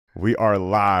We are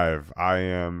live. I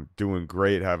am doing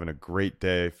great, having a great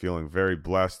day, feeling very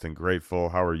blessed and grateful.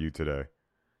 How are you today?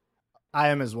 I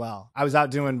am as well. I was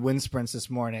out doing wind sprints this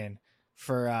morning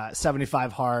for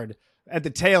 75 hard. At the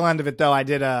tail end of it, though, I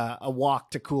did a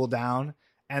walk to cool down,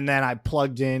 and then I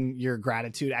plugged in your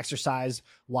gratitude exercise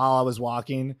while I was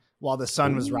walking, while the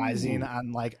sun was rising Ooh.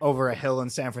 on like over a hill in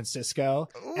San Francisco.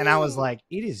 And I was Ooh. like,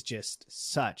 it is just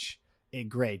such a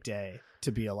great day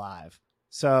to be alive.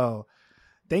 So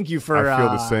thank you I for feel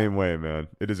the same way, man.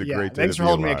 It is a great day to thanks for be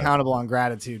holding me alive. accountable on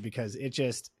gratitude, because it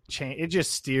just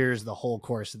steers the whole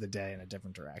course of the day in a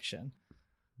different direction.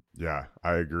 Yeah,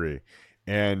 I agree.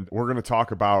 And we're going to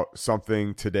talk about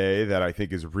something today that I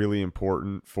think is really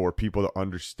important for people to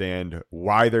understand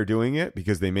why they're doing it,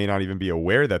 because they may not even be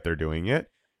aware that they're doing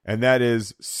it. And that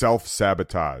is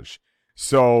self-sabotage.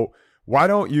 So why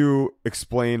don't you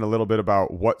explain a little bit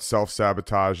about what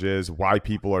self-sabotage is, why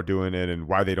people are doing it, and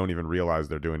why they don't even realize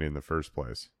they're doing it in the first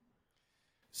place?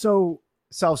 So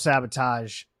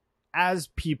self-sabotage, as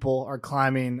people are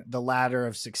climbing the ladder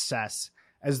of success,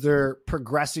 as they're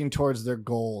progressing towards their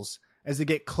goals, as they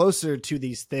get closer to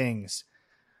these things,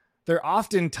 there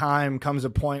oftentimes comes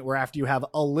a point where after you have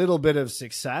a little bit of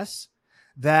success,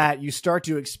 that you start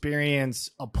to experience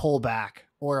a pullback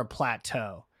or a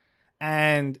plateau.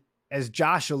 And as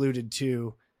Josh alluded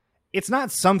to, it's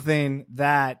not something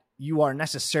that you are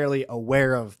necessarily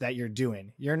aware of that you're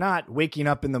doing. You're not waking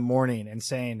up in the morning and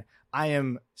saying, I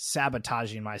am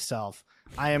sabotaging myself.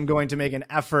 I am going to make an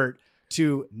effort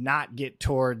to not get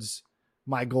towards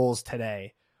my goals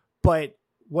today. But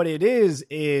what it is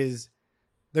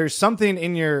there's something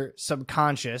in your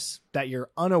subconscious that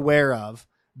you're unaware of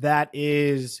that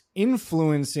is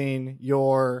influencing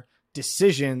your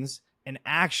decisions and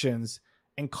actions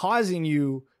and causing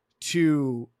you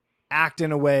to act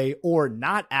in a way or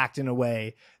not act in a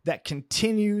way that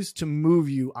continues to move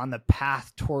you on the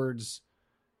path towards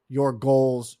your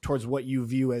goals, towards what you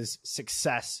view as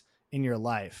success in your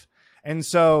life. And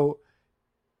so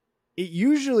it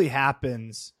usually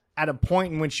happens at a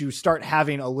point in which you start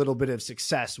having a little bit of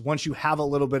success, once you have a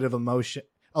little bit of emotion,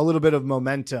 a little bit of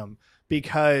momentum,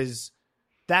 because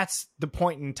that's the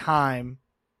point in time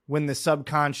when the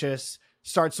subconscious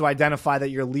starts to identify that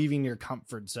you're leaving your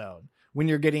comfort zone, when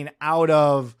you're getting out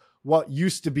of what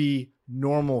used to be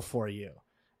normal for you.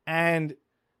 And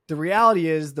the reality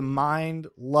is the mind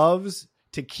loves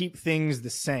to keep things the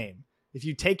same. If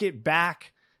you take it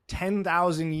back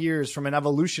 10,000 years from an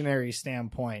evolutionary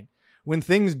standpoint, when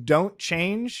things don't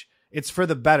change, it's for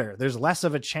the better. There's less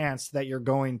of a chance that you're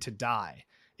going to die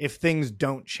if things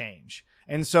don't change.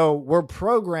 And so we're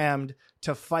programmed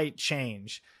to fight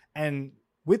change. And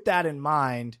with that in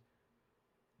mind,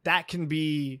 that can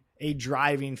be a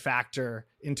driving factor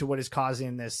into what is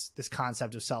causing this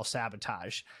concept of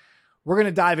self-sabotage. We're going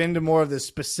to dive into more of the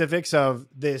specifics of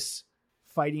this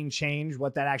fighting change,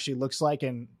 what that actually looks like,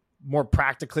 and more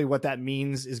practically what that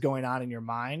means is going on in your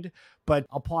mind. But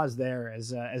I'll pause there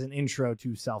as an intro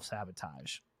to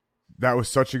self-sabotage. That was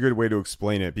such a good way to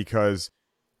explain it, because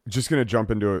just going to jump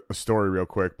into a story real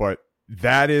quick, but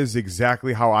that is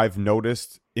exactly how I've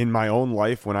noticed in my own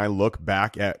life when I look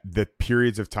back at the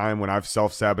periods of time when I've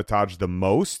self-sabotaged the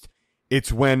most.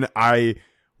 It's when I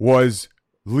was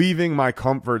leaving my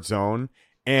comfort zone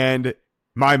and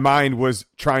my mind was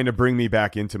trying to bring me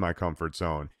back into my comfort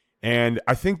zone. And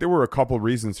I think there were a couple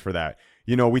reasons for that.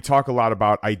 You know, we talk a lot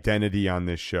about identity on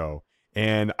this show.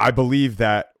 And I believe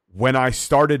that when I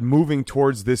started moving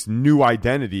towards this new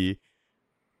identity,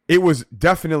 it was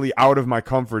definitely out of my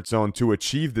comfort zone to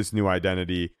achieve this new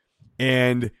identity.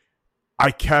 And I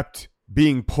kept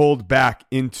being pulled back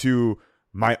into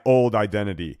my old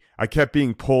identity. I kept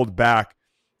being pulled back.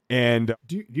 And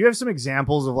do you have some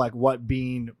examples of like what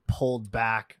being pulled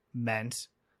back meant?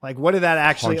 Like, what did that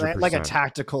actually, 100%. like a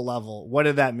tactical level, what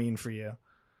did that mean for you?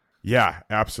 Yeah,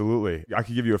 absolutely. I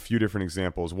could give you a few different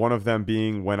examples. One of them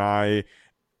being when I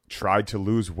tried to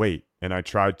lose weight and I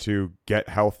tried to get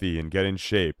healthy and get in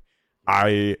shape.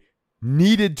 I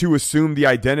needed to assume the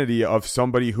identity of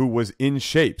somebody who was in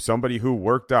shape, somebody who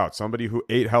worked out, somebody who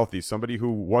ate healthy, somebody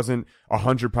who wasn't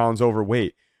 100 pounds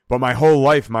overweight. But my whole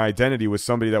life, my identity was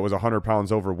somebody that was 100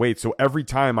 pounds overweight. So every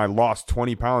time I lost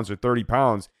 20 pounds or 30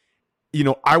 pounds, you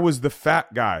know, I was the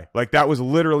fat guy. Like, that was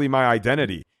literally my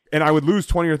identity. And I would lose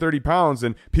 20 or 30 pounds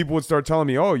and people would start telling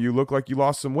me, oh, you look like you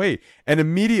lost some weight. And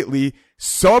immediately,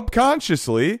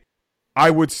 subconsciously,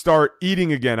 I would start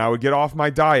eating again. I would get off my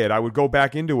diet. I would go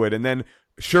back into it. And then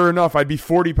sure enough, I'd be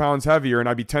 40 pounds heavier and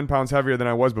I'd be 10 pounds heavier than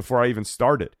I was before I even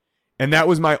started. And that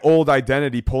was my old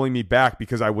identity pulling me back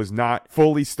because I was not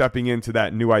fully stepping into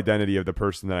that new identity of the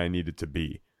person that I needed to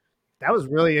be. That was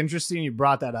really interesting. You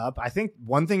brought that up. I think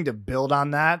one thing to build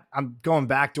on that, I'm going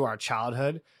back to our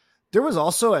childhood. There was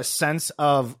also a sense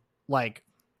of like,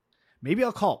 maybe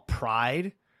I'll call it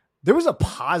pride. There was a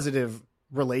positive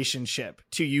relationship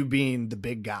to you being the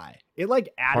big guy. It like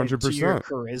added 100%. to your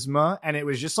charisma, and it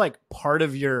was just like part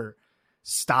of your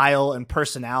style and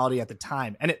personality at the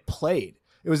time. And it played.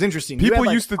 It was interesting.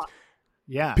 People used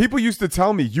to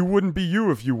tell me you wouldn't be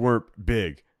you if you weren't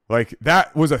big. Like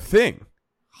that was a thing.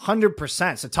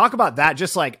 100%. So talk about that,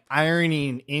 just like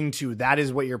ironing into that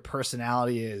is what your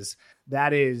personality is.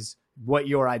 That is what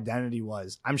your identity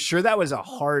was. I'm sure that was a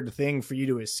hard thing for you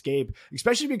to escape,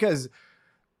 especially because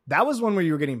that was one where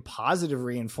you were getting positive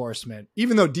reinforcement,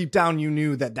 even though deep down you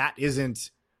knew that that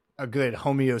isn't a good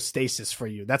homeostasis for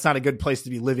you. That's not a good place to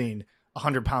be living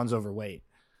 100 pounds overweight.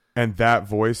 And that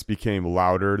voice became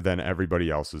louder than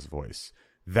everybody else's voice.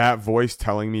 That voice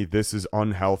telling me this is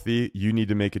unhealthy, you need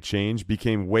to make a change,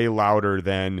 became way louder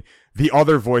than the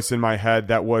other voice in my head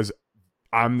that was,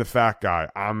 I'm the fat guy.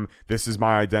 This is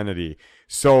my identity.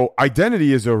 So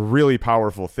identity is a really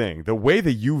powerful thing. The way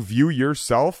that you view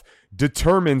yourself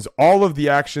determines all of the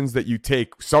actions that you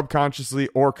take subconsciously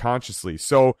or consciously.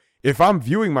 So if I'm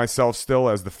viewing myself still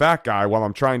as the fat guy while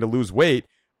I'm trying to lose weight,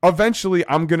 eventually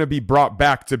I'm going to be brought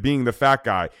back to being the fat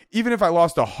guy. Even if I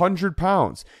lost 100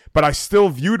 pounds, but I still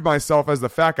viewed myself as the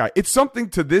fat guy. It's something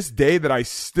to this day that I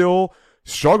still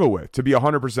struggle with, to be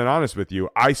 100% honest with you.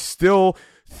 I still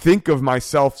think of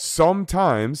myself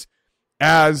sometimes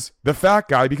as the fat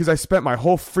guy because I spent my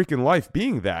whole freaking life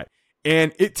being that.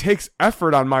 And it takes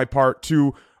effort on my part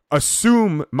to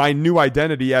assume my new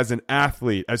identity as an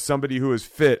athlete, as somebody who is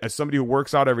fit, as somebody who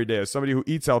works out every day, as somebody who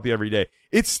eats healthy every day.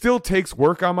 It still takes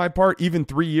work on my part, even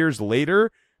 3 years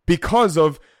later, because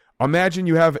of, imagine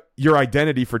you have your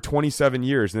identity for 27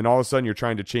 years and then all of a sudden you're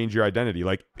trying to change your identity.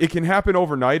 Like it can happen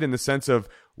overnight in the sense of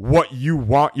what you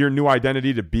want your new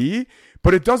identity to be,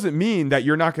 but it doesn't mean that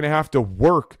you're not going to have to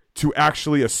work to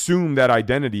actually assume that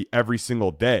identity every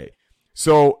single day.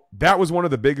 So that was one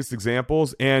of the biggest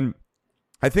examples. And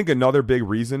I think another big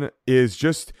reason is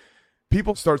just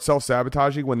people start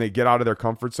self-sabotaging when they get out of their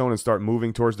comfort zone and start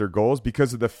moving towards their goals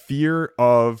because of the fear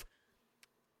of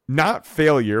not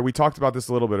failure. We talked about this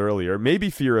a little bit earlier, maybe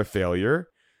fear of failure.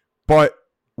 But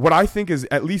what I think is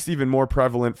at least even more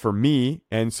prevalent for me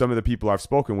and some of the people I've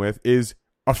spoken with is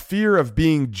a fear of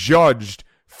being judged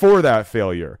for that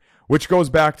failure, which goes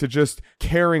back to just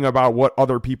caring about what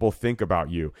other people think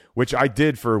about you, which I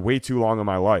did for way too long in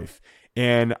my life.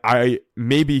 And I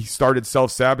maybe started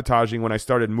self-sabotaging when I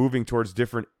started moving towards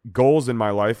different goals in my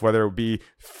life, whether it be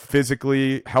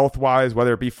physically, health-wise,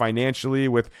 whether it be financially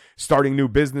with starting new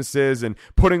businesses and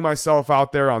putting myself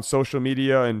out there on social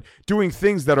media and doing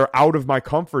things that are out of my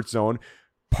comfort zone.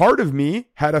 Part of me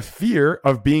had a fear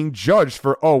of being judged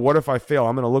for, oh, what if I fail?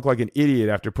 I'm going to look like an idiot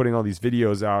after putting all these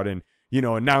videos out and, you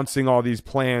know, announcing all these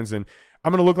plans, and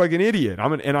I'm going to look like an idiot.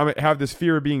 I'm going to have this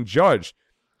fear of being judged,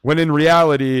 when in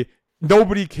reality,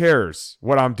 nobody cares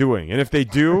what I'm doing. And if they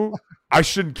do, I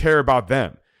shouldn't care about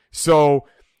them. So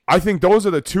I think those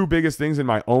are the two biggest things in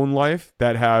my own life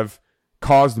that have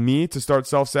caused me to start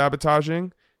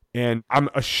self-sabotaging. And I'm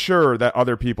sure that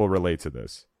other people relate to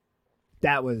this.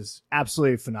 That was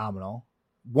absolutely phenomenal.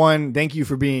 One, thank you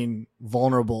for being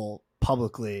vulnerable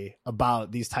publicly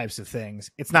about these types of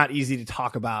things. It's not easy to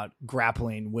talk about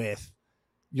grappling with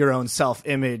your own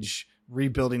self-image,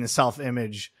 rebuilding the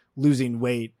self-image, losing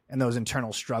weight, and those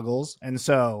internal struggles. And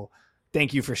so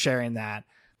thank you for sharing that.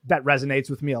 That resonates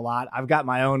with me a lot. I've got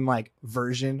my own like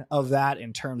version of that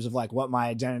in terms of like what my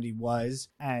identity was,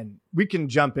 and we can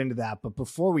jump into that. But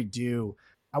before we do,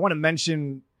 I want to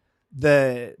mention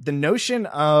the notion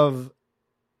of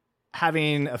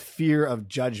having a fear of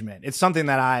judgment. It's something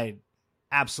that I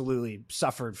absolutely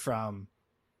suffered from,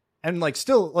 and like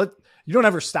still, you don't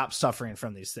ever stop suffering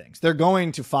from these things. They're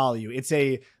going to follow you. It's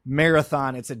a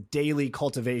marathon. It's a daily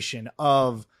cultivation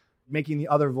of making the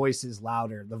other voices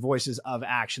louder, the voices of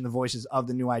action, the voices of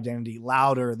the new identity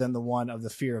louder than the one of the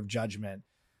fear of judgment.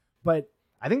 But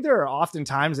I think there are often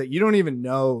times that you don't even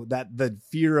know that the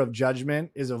fear of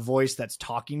judgment is a voice that's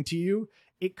talking to you.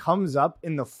 It comes up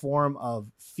in the form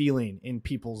of feeling in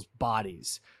people's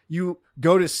bodies. You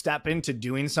go to step into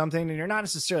doing something and you're not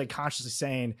necessarily consciously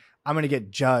saying, I'm going to get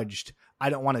judged,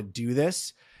 I don't want to do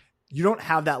this. You don't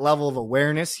have that level of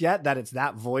awareness yet that it's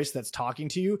that voice that's talking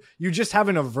to you. You just have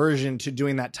an aversion to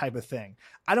doing that type of thing.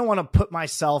 I don't want to put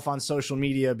myself on social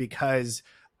media because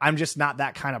I'm just not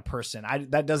that kind of person.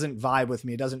 That doesn't vibe with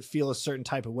me. It doesn't feel a certain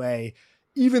type of way,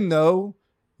 even though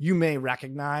you may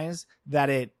recognize that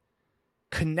it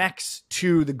connects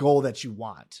to the goal that you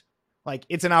want. Like,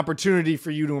 it's an opportunity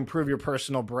for you to improve your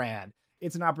personal brand.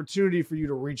 It's an opportunity for you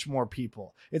to reach more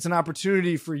people. It's an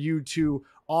opportunity for you to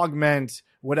augment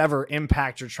whatever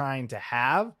impact you're trying to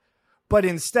have. But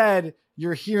instead,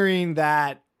 you're hearing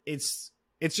that it's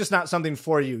just not something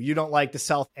for you. You don't like the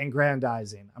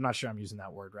self-aggrandizing. I'm not sure I'm using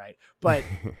that word right. But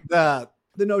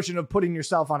the notion of putting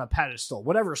yourself on a pedestal,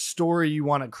 whatever story you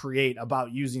want to create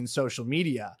about using social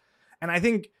media. And I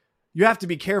think you have to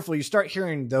be careful. You start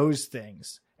hearing those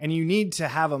things, and you need to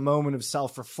have a moment of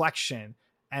self-reflection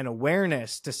and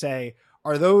awareness to say,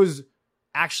 are those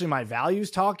actually my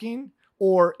values talking?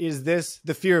 Or is this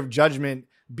the fear of judgment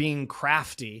being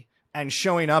crafty and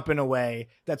showing up in a way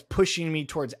that's pushing me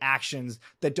towards actions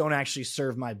that don't actually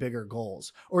serve my bigger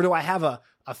goals? Or do I have a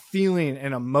feeling,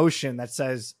 an emotion that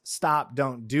says, stop,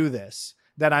 don't do this,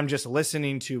 that I'm just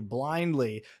listening to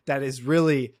blindly, that is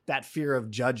really that fear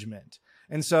of judgment?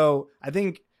 And so I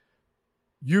think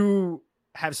you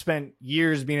have spent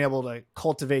years being able to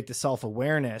cultivate the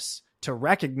self-awareness to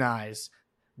recognize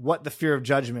what the fear of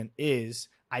judgment is,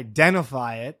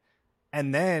 identify it,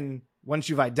 and then once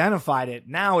you've identified it,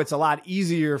 now it's a lot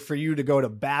easier for you to go to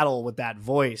battle with that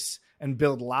voice and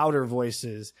build louder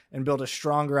voices and build a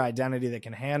stronger identity that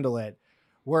can handle it.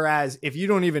 Whereas if you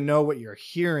don't even know what you're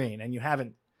hearing and you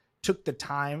haven't took the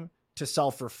time to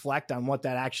self-reflect on what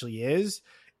that actually is,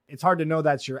 it's hard to know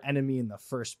that's your enemy in the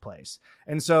first place.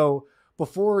 And so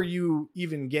before you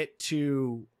even get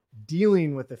to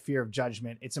dealing with the fear of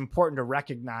judgment, it's important to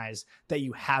recognize that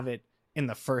you have it in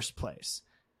the first place.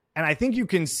 And I think you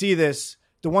can see this.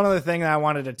 The one other thing that I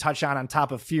wanted to touch on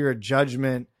top of fear of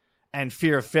judgment and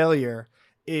fear of failure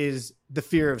is the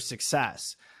fear of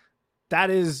success. That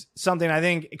is something I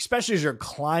think, especially as you're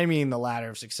climbing the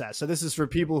ladder of success. So this is for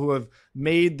people who have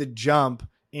made the jump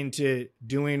into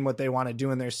doing what they want to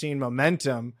do and they're seeing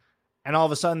momentum, and all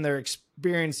of a sudden they're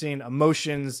experiencing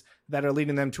emotions that are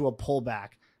leading them to a pullback.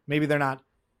 Maybe they're not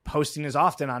posting as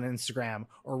often on Instagram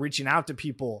or reaching out to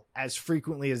people as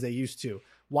frequently as they used to.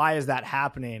 Why is that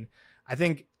happening? I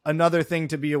think another thing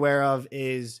to be aware of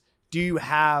is, do you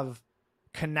have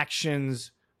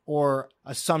connections or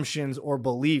assumptions or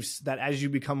beliefs that as you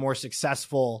become more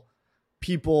successful,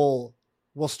 people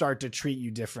will start to treat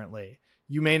you differently?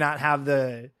 You may not have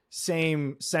the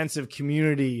same sense of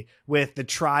community with the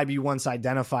tribe you once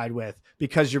identified with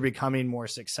because you're becoming more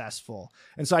successful.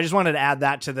 And so I just wanted to add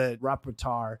that to the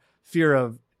repertoire: fear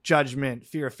of judgment,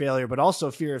 fear of failure, but also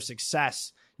fear of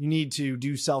success. You need to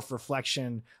do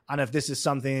self-reflection on if this is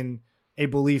something, a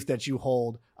belief that you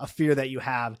hold, a fear that you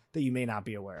have that you may not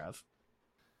be aware of.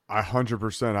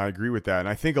 100%. I agree with that. And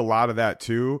I think a lot of that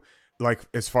too, like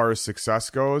as far as success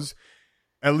goes,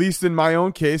 at least in my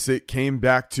own case, it came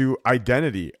back to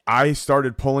identity. I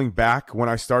started pulling back when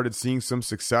I started seeing some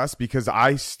success because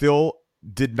I still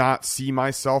did not see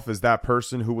myself as that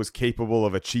person who was capable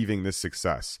of achieving this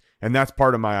success. And that's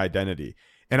part of my identity.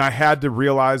 And I had to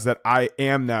realize that I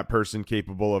am that person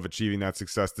capable of achieving that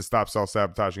success to stop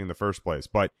self-sabotaging in the first place.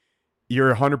 But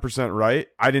you're 100% right.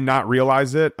 I did not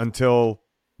realize it until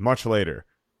much later,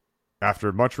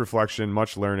 after much reflection,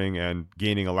 much learning, and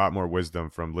gaining a lot more wisdom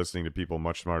from listening to people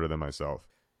much smarter than myself.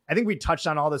 I think we touched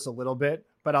on all this a little bit,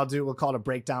 but we'll call it a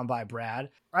breakdown by Brad.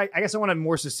 I guess I want to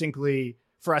more succinctly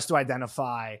for us to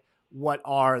identify what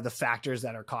are the factors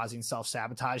that are causing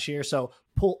self-sabotage here. So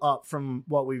pull up from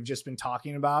what we've just been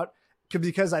talking about,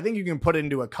 because I think you can put it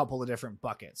into a couple of different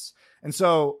buckets. And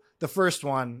so the first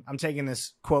one, I'm taking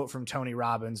this quote from Tony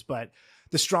Robbins, but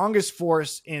the strongest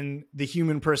force in the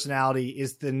human personality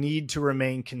is the need to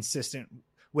remain consistent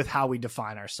with how we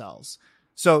define ourselves.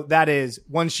 So that is,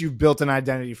 once you've built an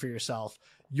identity for yourself,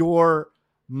 your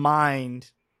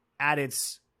mind at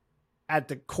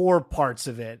the core parts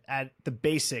of it, at the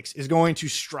basics, is going to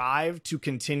strive to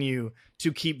continue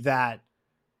to keep that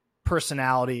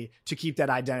personality, to keep that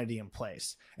identity in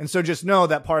place. And so just know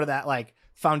that part of that, like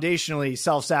foundationally,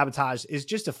 self-sabotage is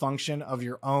just a function of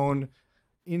your own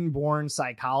inborn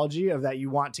psychology of that you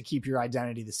want to keep your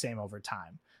identity the same over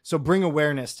time. So bring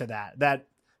awareness to that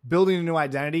building a new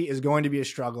identity is going to be a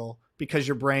struggle because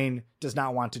your brain does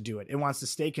not want to do it. It wants to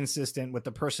stay consistent with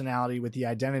the personality, with the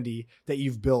identity that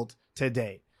you've built to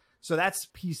date. So that's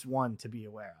piece one to be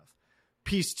aware of.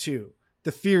 Piece two,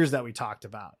 the fears that we talked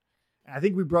about. And I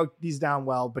think we broke these down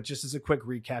well, but just as a quick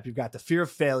recap, you've got the fear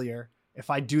of failure.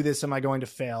 If I do this, am I going to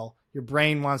fail? Your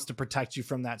brain wants to protect you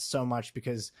from that so much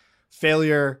because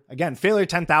failure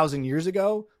 10,000 years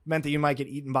ago meant that you might get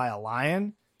eaten by a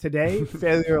lion. Today,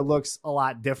 failure looks a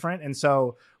lot different. And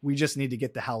so we just need to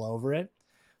get the hell over it.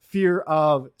 Fear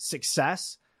of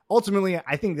success. Ultimately,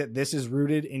 I think that this is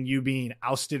rooted in you being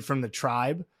ousted from the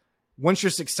tribe. Once you're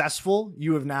successful,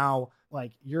 you have now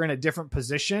like you're in a different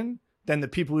position than the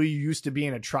people you used to be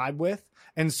in a tribe with.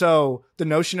 And so the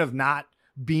notion of not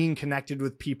being connected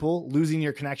with people, losing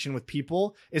your connection with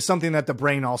people, is something that the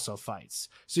brain also fights.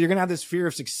 So you're going to have this fear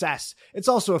of success. It's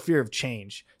also a fear of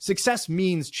change. Success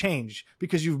means change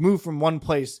because you've moved from one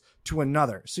place to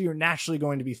another. So you're naturally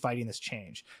going to be fighting this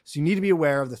change. So you need to be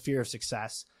aware of the fear of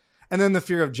success, and then the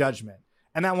fear of judgment.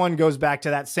 And that one goes back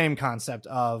to that same concept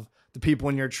of the people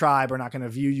in your tribe are not going to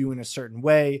view you in a certain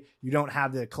way. You don't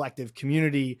have the collective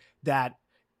community that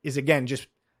is, again, just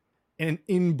an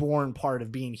inborn part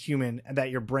of being human and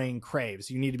that your brain craves.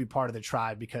 You need to be part of the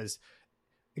tribe because,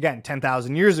 again,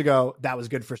 10,000 years ago, that was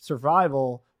good for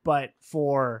survival. But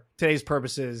for today's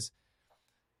purposes,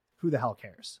 who the hell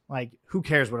cares? Like, who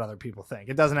cares what other people think?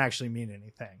 It doesn't actually mean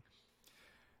anything.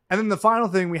 And then the final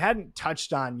thing we hadn't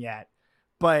touched on yet,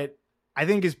 but I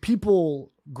think as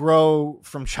people grow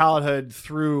from childhood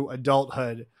through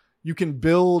adulthood, you can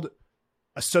build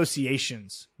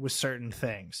associations with certain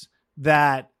things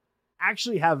that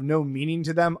actually have no meaning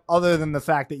to them other than the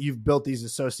fact that you've built these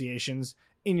associations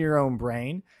in your own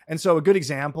brain. And so a good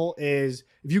example is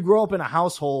if you grow up in a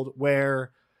household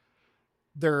where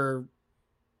the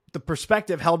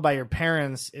perspective held by your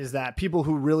parents is that people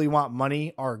who really want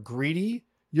money are greedy,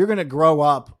 you're going to grow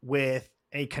up with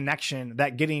a connection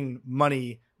that getting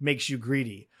money makes you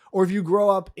greedy. Or if you grow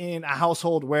up in a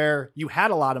household where you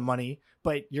had a lot of money,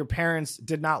 but your parents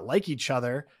did not like each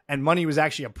other and money was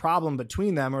actually a problem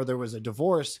between them, or there was a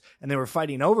divorce and they were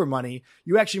fighting over money,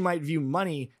 you actually might view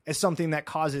money as something that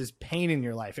causes pain in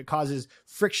your life. It causes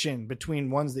friction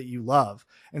between ones that you love.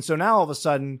 And so now all of a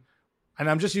sudden, and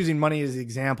I'm just using money as an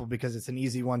example because it's an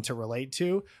easy one to relate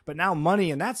to, but now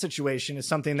money in that situation is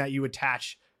something that you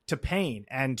attach to pain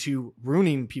and to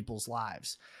ruining people's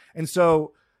lives. And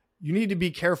so you need to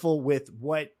be careful with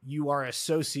what you are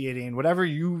associating, whatever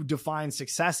you define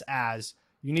success as.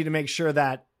 You need to make sure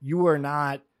that you are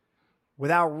not,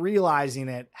 without realizing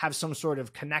it, have some sort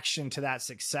of connection to that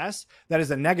success that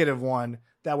is a negative one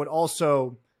that would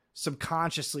also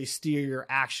subconsciously steer your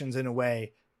actions in a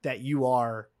way that you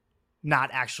are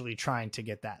not actually trying to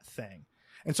get that thing.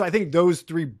 And so I think those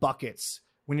three buckets,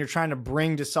 when you're trying to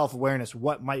bring to self-awareness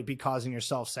what might be causing your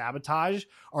self-sabotage,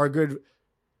 are a good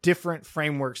different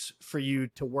frameworks for you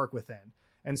to work within.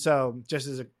 And so just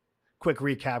as a quick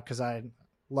recap, because I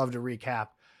love to recap,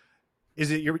 is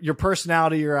it your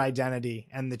personality, your identity,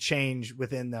 and the change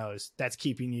within those that's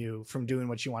keeping you from doing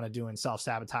what you want to do and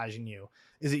self-sabotaging you?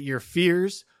 Is it your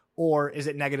fears, or is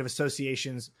it negative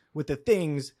associations with the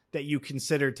things that you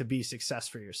consider to be success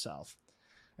for yourself?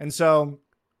 And so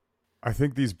I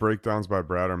think these breakdowns by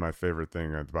Brad are my favorite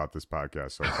thing about this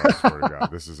podcast so far. I swear to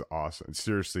God, this is awesome.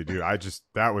 Seriously, dude,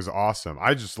 that was awesome.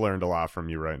 I just learned a lot from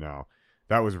you right now.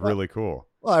 That was really cool.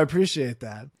 Well, I appreciate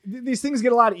that. These things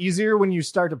get a lot easier when you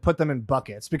start to put them in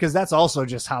buckets, because that's also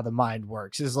just how the mind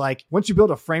works. Is like once you build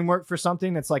a framework for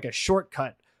something, it's like a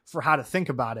shortcut for how to think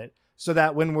about it, so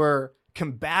that when we're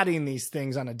combating these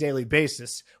things on a daily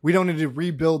basis, we don't need to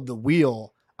rebuild the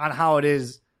wheel on how it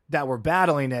is that we're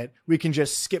battling it. We can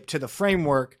just skip to the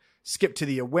framework, skip to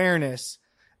the awareness,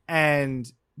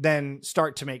 and then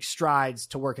start to make strides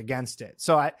to work against it.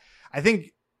 So I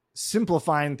think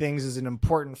simplifying things is an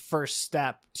important first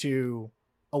step to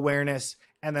awareness,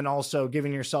 and then also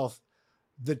giving yourself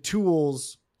the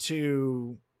tools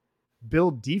to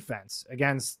build defense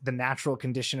against the natural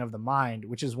condition of the mind,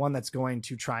 which is one that's going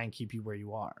to try and keep you where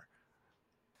you are.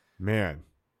 Man,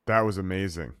 that was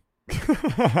amazing.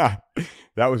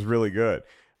 That was really good.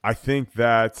 I think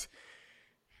that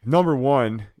number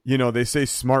one, they say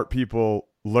smart people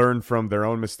learn from their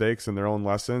own mistakes and their own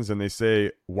lessons, and they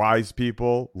say wise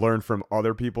people learn from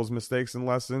other people's mistakes and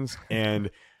lessons. And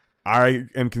I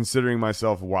am considering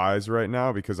myself wise right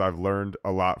now because I've learned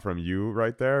a lot from you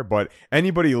right there. But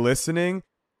anybody listening,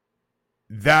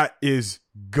 that is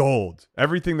gold.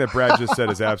 Everything that Brad just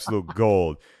said is absolute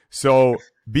gold. So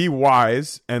be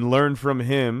wise and learn from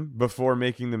him before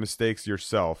making the mistakes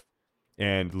yourself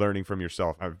and learning from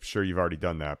yourself. I'm sure you've already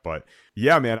done that. But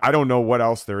yeah, man, I don't know what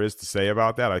else there is to say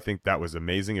about that. I think that was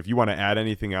amazing. If you want to add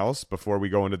anything else before we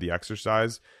go into the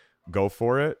exercise, go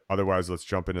for it. Otherwise, let's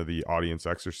jump into the audience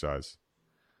exercise.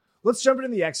 Let's jump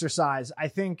into the exercise. I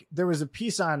think there was a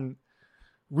piece on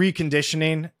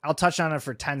reconditioning. I'll touch on it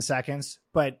for 10 seconds,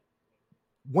 but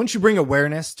once you bring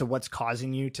awareness to what's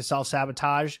causing you to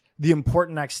self-sabotage, the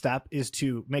important next step is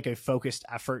to make a focused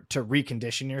effort to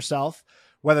recondition yourself,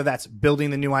 whether that's building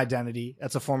the new identity,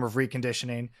 that's a form of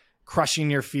reconditioning,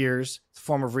 crushing your fears, it's a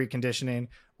form of reconditioning,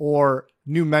 or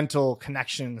new mental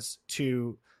connections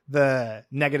to the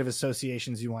negative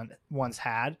associations you once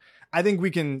had. I think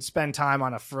we can spend time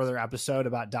on a further episode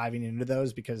about diving into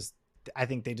those, because I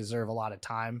think they deserve a lot of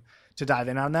time to dive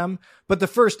in on them. But the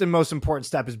first and most important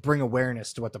step is bring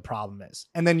awareness to what the problem is.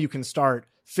 And then you can start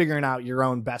figuring out your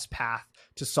own best path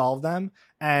to solve them.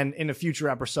 And in a future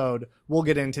episode, we'll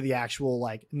get into the actual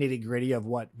like nitty gritty of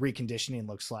what reconditioning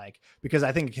looks like, because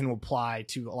I think it can apply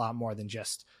to a lot more than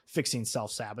just fixing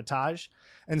self-sabotage.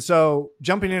 And so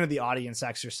jumping into the audience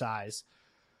exercise,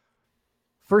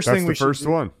 That's the first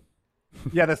one.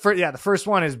 The first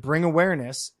one is bring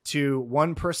awareness to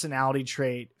one personality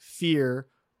trait, fear,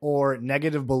 or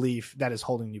negative belief that is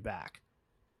holding you back.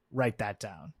 Write that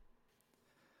down.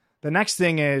 The next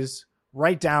thing is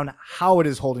write down how it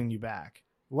is holding you back.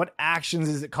 What actions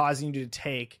is it causing you to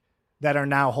take that are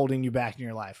now holding you back in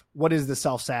your life? What is the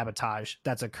self-sabotage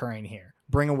that's occurring here?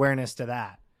 Bring awareness to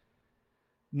that.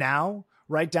 Now,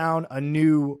 write down a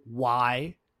new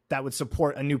why that would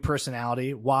support a new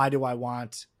personality. Why do I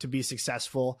want to be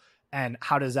successful? And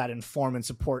how does that inform and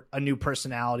support a new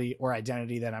personality or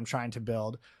identity that I'm trying to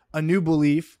build? A new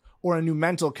belief or a new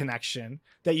mental connection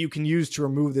that you can use to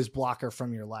remove this blocker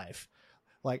from your life.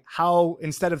 Like how,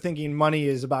 instead of thinking money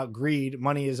is about greed,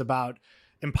 money is about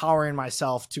empowering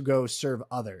myself to go serve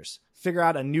others. Figure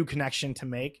out a new connection to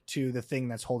make to the thing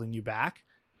that's holding you back.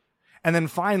 And then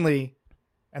finally,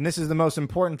 and this is the most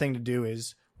important thing to do,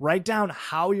 is write down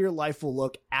how your life will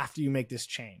look after you make this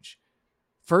change.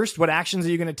 First, what actions are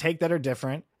you going to take that are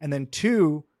different? And then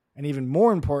two, and even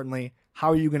more importantly,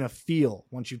 how are you going to feel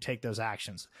once you take those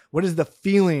actions? What is the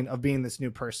feeling of being this new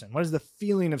person? What is the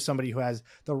feeling of somebody who has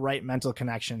the right mental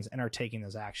connections and are taking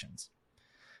those actions?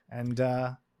 And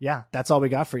that's all we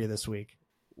got for you this week.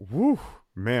 Woo,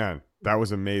 man, that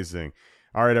was amazing.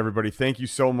 All right, everybody, thank you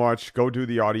so much. Go do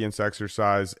the audience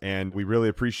exercise, and we really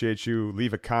appreciate you.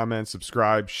 Leave a comment,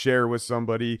 subscribe, share with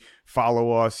somebody,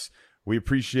 follow us. We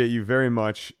appreciate you very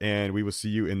much, and we will see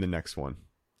you in the next one.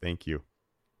 Thank you.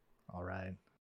 All right.